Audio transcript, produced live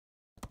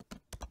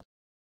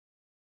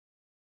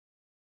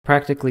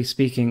Practically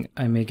speaking,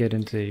 I may get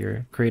into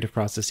your creative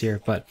process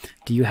here, but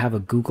do you have a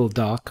Google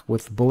Doc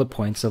with bullet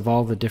points of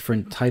all the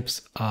different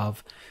types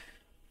of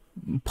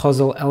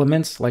puzzle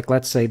elements? Like,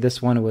 let's say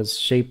this one was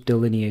shape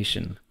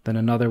delineation, then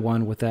another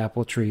one with the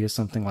apple tree is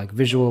something like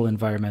visual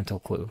environmental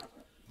clue,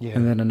 Yeah.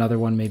 and then another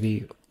one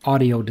maybe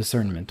audio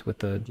discernment with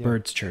the Yep.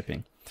 birds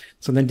chirping.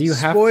 So then do you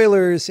have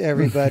Spoilers,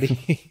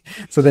 everybody.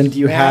 so then do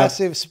you have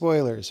Massive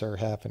spoilers are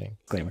happening.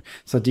 disclaimer.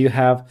 So do you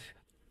have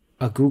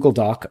a Google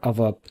Doc of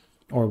a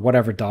or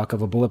whatever doc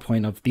of a bullet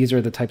point of these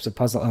are the types of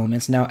puzzle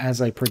elements. Now, as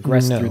I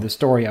progress through the No.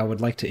 story, I would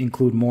like to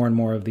include more and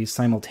more of these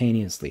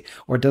simultaneously.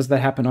 Or does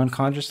that happen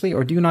unconsciously?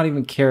 Or do you not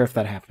even care if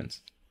that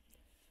happens?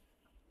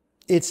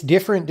 It's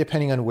different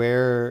depending on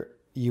where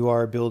you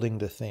are building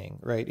the thing,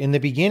 right? In the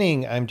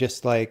beginning, I'm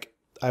just like,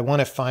 I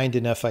want to find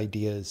enough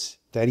ideas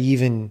that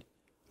even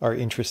are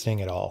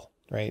interesting at all,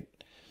 right?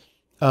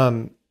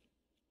 Um,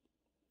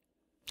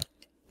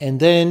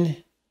 and then,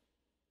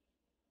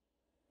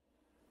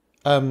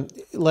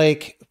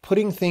 like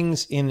putting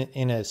things in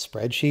a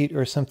spreadsheet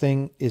or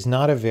something is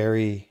not a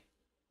very,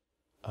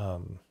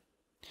 um,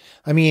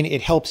 I mean,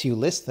 it helps you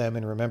list them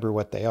and remember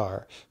what they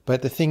are.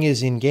 But the thing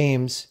is, in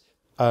games,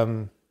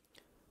 um,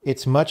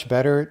 it's much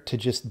better to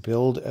just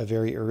build a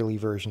very early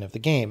version of the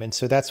game. And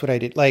so that's what I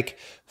did. Like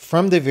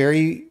from the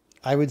very,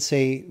 I would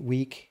say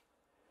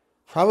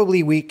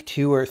probably week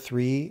 2 or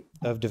 3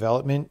 of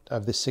development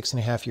of the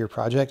 6.5 year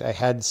project, I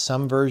had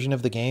some version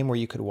of the game where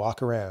you could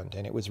walk around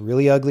and it was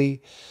really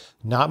ugly,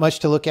 not much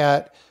to look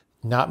at,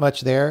 not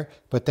much there.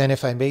 But then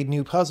if I made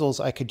new puzzles,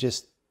 I could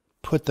just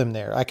put them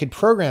there. I could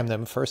program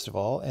them first of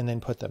all, and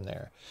then put them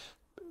there.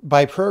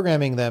 By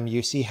programming them,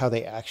 you see how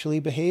they actually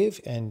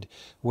behave and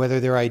whether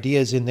there are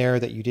ideas in there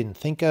that you didn't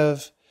think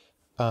of.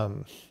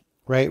 Um,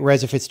 right.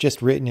 Whereas if it's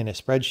just written in a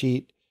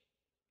spreadsheet,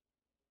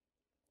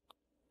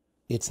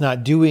 it's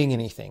not doing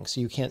anything.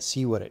 So you can't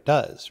see what it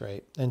does.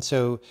 Right. And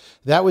so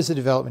that was the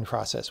development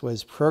process,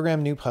 was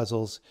program new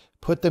puzzles,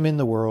 put them in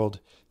the world.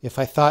 If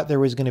I thought there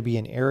was going to be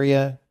an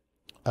area,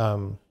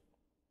 um,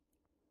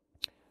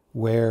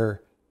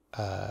 where,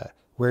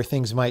 where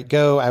things might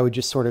go, I would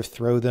just sort of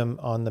throw them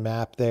on the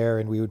map there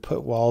and we would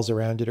put walls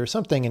around it or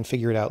something and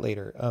figure it out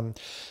later.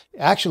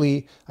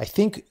 Actually, I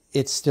think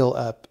it's still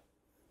up.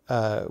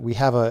 We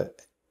have a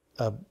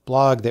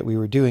blog that we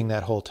were doing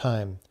that whole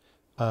time.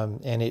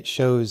 And it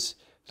shows,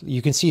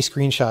 you can see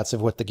screenshots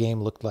of what the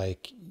game looked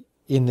like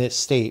in this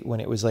state when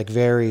it was like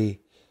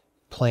very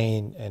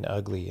plain and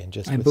ugly and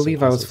just I with some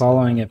believe I was puzzles going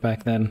following on. it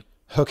back then.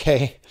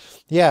 Okay.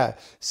 Yeah.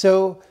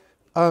 So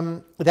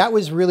that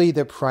was really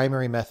the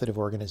primary method of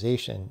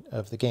organization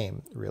of the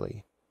game,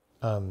 really.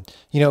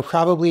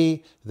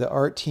 Probably the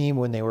art team,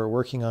 when they were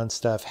working on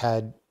stuff,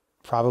 had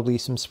probably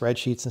some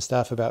spreadsheets and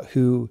stuff about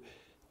who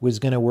was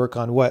going to work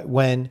on what,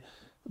 when,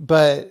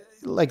 but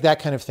like that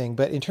kind of thing.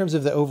 But in terms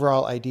of the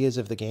overall ideas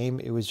of the game,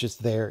 it was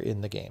just there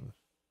in the game.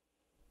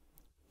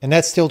 And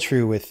that's still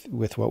true with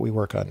what we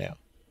work on now.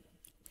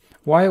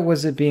 Why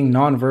was it being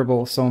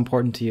nonverbal so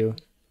important to you?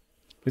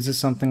 Is this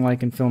something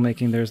like in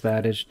filmmaking, there's the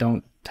adage,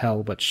 don't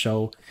tell but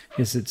show?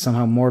 Is it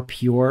somehow more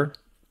pure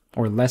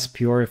or less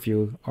pure if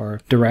you are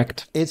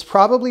direct? It's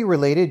probably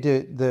related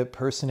to the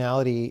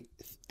personality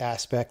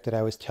aspect that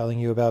I was telling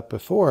you about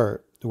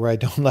before, where I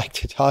don't like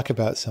to talk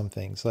about some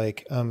things.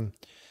 Like,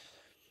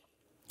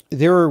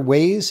 there are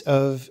ways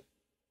of,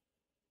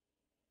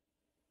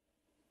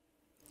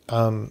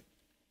 um,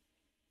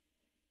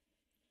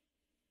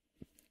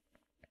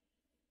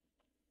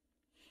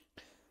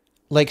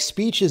 like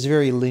speech is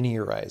very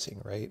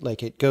linearizing, right?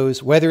 Like it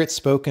goes, whether it's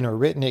spoken or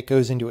written, it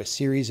goes into a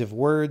series of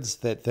words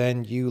that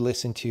then you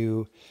listen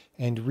to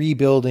and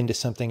rebuild into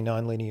something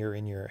nonlinear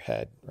in your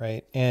head,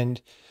 right? And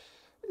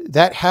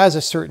that has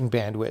a certain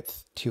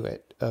bandwidth to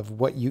it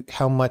of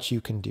how much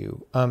you can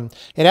do.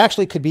 It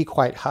actually could be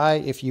quite high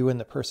if you and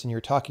the person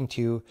you're talking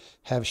to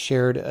have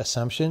shared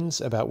assumptions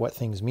about what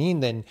things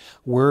mean. Then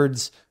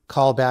words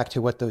call back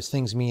to what those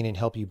things mean and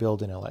help you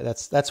build in a life.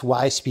 That's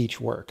why speech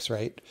works,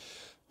 right?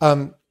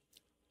 Um,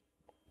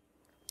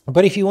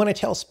 but if you want to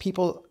tell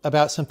people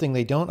about something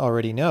they don't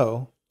already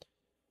know,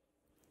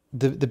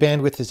 the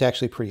bandwidth is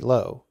actually pretty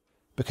low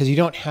because you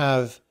don't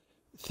have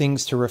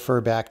things to refer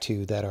back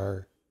to that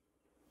are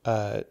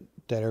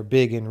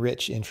big and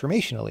rich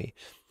informationally.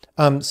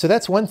 So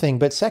that's one thing.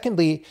 But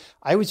secondly,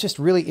 I was just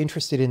really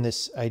interested in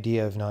this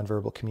idea of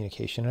nonverbal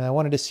communication, and I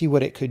wanted to see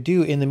what it could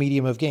do in the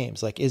medium of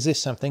games. Like, is this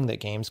something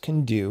that games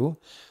can do,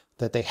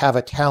 that they have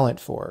a talent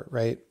for,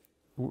 right,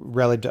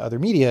 relative to other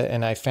media?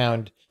 And I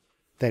found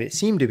that it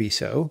seemed to be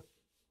so.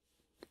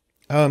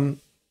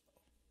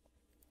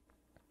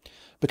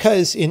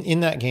 Because in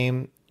that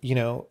game,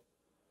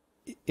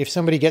 if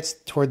somebody gets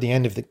toward the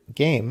end of the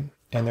game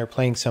and they're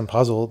playing some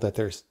puzzle that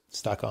they're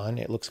stuck on,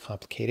 it looks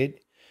complicated,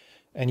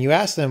 and you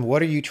ask them,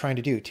 what are you trying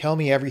to do? Tell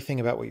me everything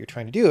about what you're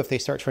trying to do. If they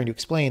start trying to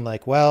explain,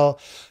 like, well,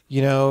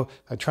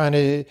 I'm trying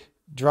to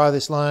draw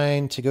this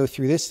line to go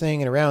through this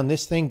thing and around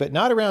this thing, but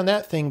not around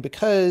that thing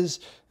because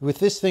with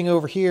this thing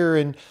over here.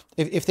 And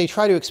if they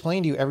try to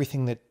explain to you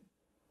everything that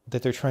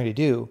they're trying to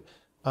do,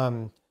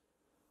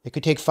 It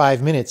could take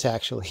 5 minutes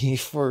actually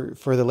for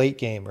the late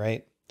game,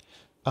 right?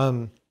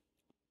 Um,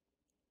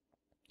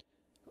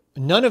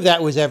 None of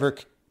that was ever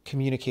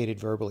communicated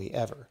verbally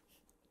ever,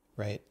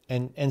 right?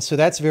 And so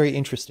that's very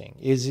interesting.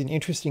 Is an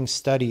interesting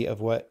study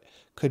of what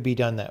could be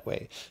done that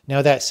way.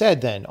 Now that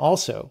said, then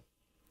also,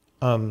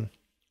 um,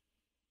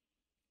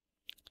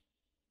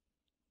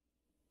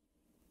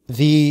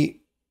 the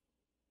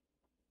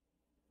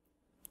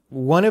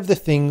one of the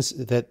things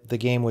that the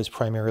game was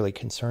primarily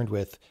concerned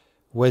with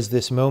was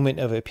this moment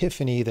of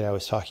epiphany that I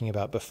was talking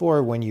about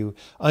before, when you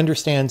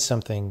understand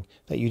something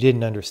that you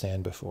didn't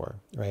understand before,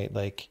 right?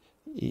 Like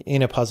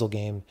in a puzzle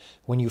game,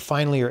 when you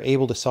finally are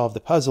able to solve the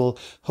puzzle,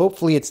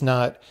 hopefully it's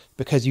not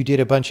because you did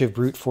a bunch of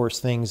brute force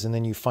things and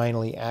then you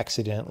finally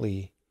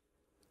accidentally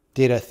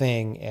did a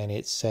thing and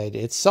it said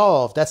it's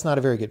solved. That's not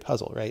a very good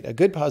puzzle, right? A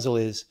good puzzle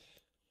is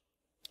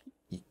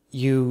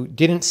you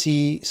didn't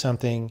see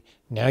something,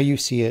 now you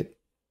see it,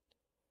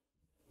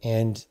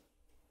 and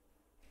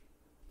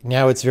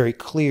now it's very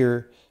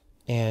clear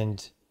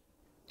and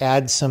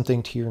adds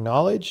something to your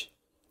knowledge,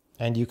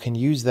 and you can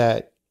use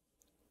that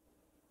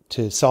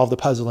to solve the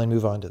puzzle and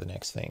move on to the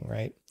next thing,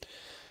 right?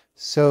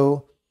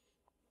 So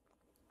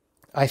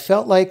I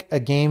felt like a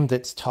game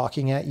that's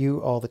talking at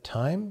you all the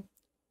time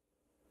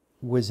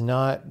was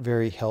not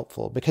very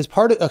helpful, because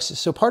part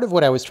of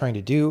what I was trying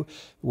to do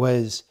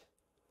was,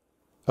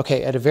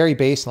 okay, at a very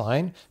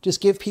baseline,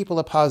 just give people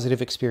a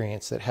positive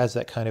experience that has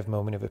that kind of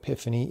moment of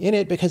epiphany in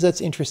it, because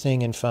that's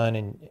interesting and fun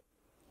and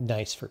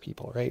nice for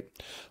people, right?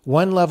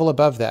 One level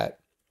above that,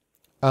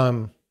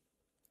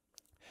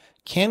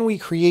 can we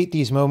create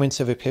these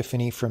moments of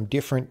epiphany from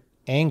different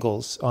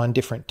angles on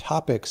different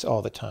topics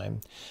all the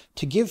time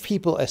to give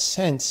people a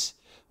sense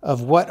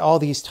of what all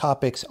these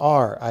topics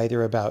are,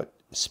 either about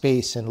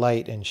space and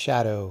light and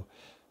shadow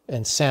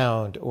and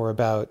sound, or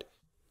about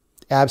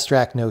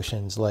abstract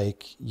notions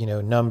like,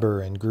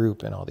 number and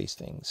group and all these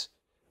things.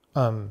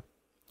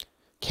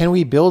 Can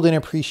we build an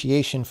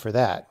appreciation for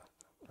that,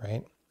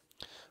 right?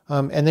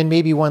 And then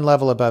maybe one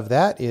level above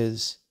that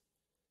is,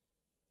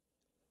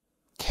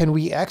 can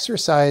we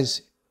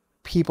exercise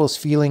people's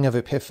feeling of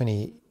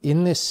epiphany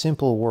in this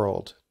simple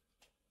world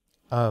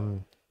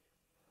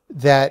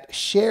that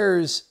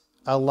shares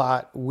a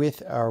lot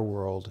with our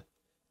world,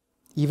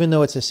 even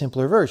though it's a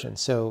simpler version?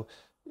 So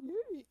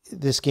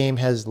this game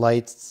has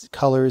lights,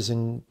 colors,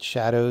 and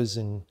shadows,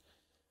 and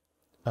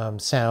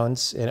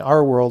sounds, and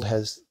our world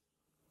has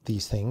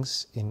these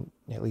things,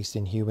 at least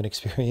in human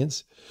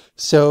experience.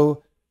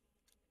 So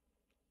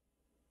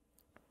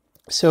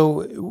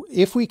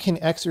if we can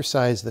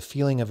exercise the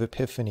feeling of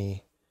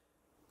epiphany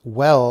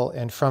well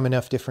and from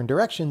enough different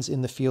directions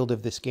in the field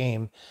of this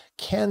game,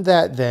 can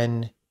that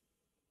then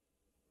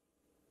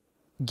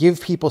give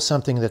people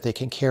something that they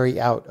can carry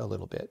out a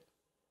little bit,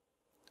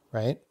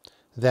 right?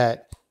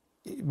 That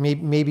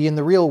maybe in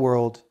the real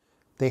world,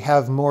 they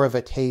have more of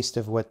a taste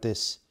of what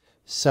this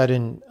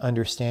sudden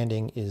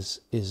understanding is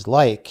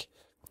like,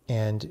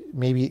 and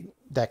maybe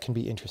that can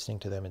be interesting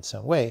to them in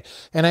some way.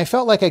 And I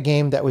felt like a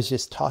game that was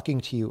just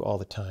talking to you all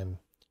the time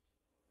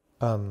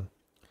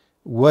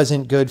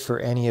wasn't good for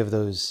any of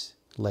those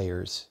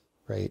layers,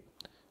 right?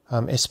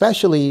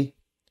 Especially,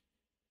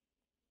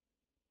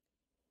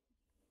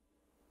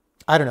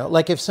 I don't know,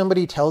 like if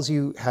somebody tells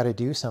you how to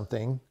do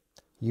something,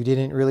 you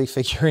didn't really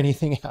figure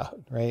anything out,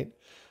 right?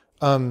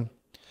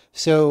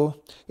 So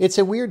it's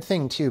a weird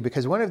thing too,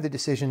 because one of the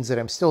decisions that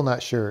I'm still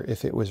not sure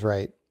if it was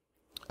right,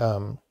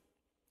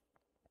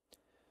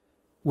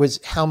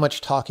 was how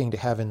much talking to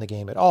have in the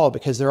game at all,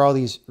 because there are all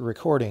these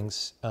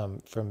recordings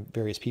from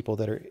various people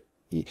that are,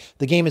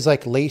 the game is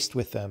like laced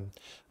with them,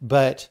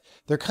 but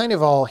they're kind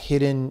of all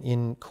hidden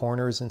in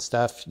corners and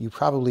stuff. You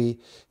probably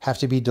have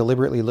to be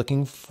deliberately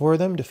looking for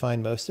them to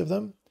find most of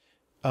them.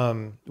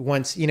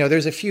 Once,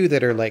 there's a few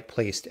that are like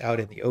placed out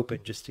in the open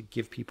just to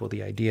give people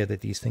the idea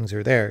that these things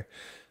are there.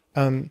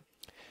 And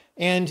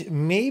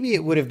maybe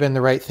it would have been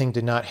the right thing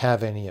to not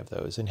have any of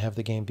those and have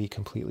the game be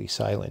completely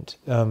silent.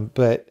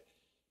 But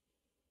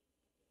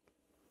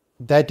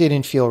that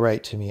didn't feel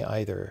right to me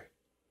either.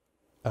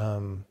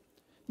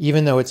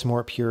 Even though it's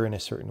more pure in a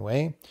certain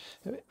way.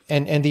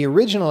 And the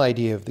original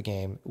idea of the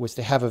game was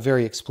to have a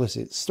very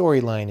explicit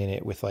storyline in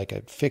it with like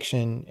a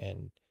fiction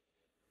and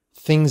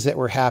things that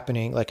were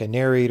happening, like a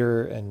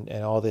narrator and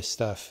all this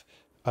stuff.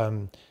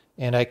 And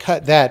I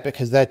cut that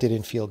because that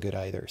didn't feel good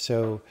either.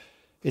 So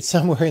it's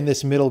somewhere in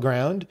this middle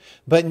ground.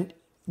 But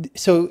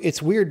so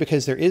it's weird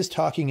because there is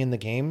talking in the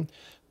game,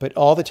 but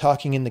all the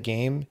talking in the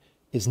game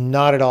is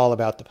not at all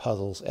about the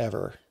puzzles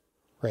ever,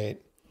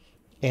 right?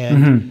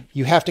 And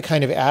you have to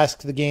kind of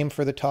ask the game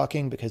for the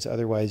talking, because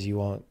otherwise you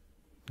won't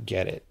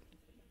get it.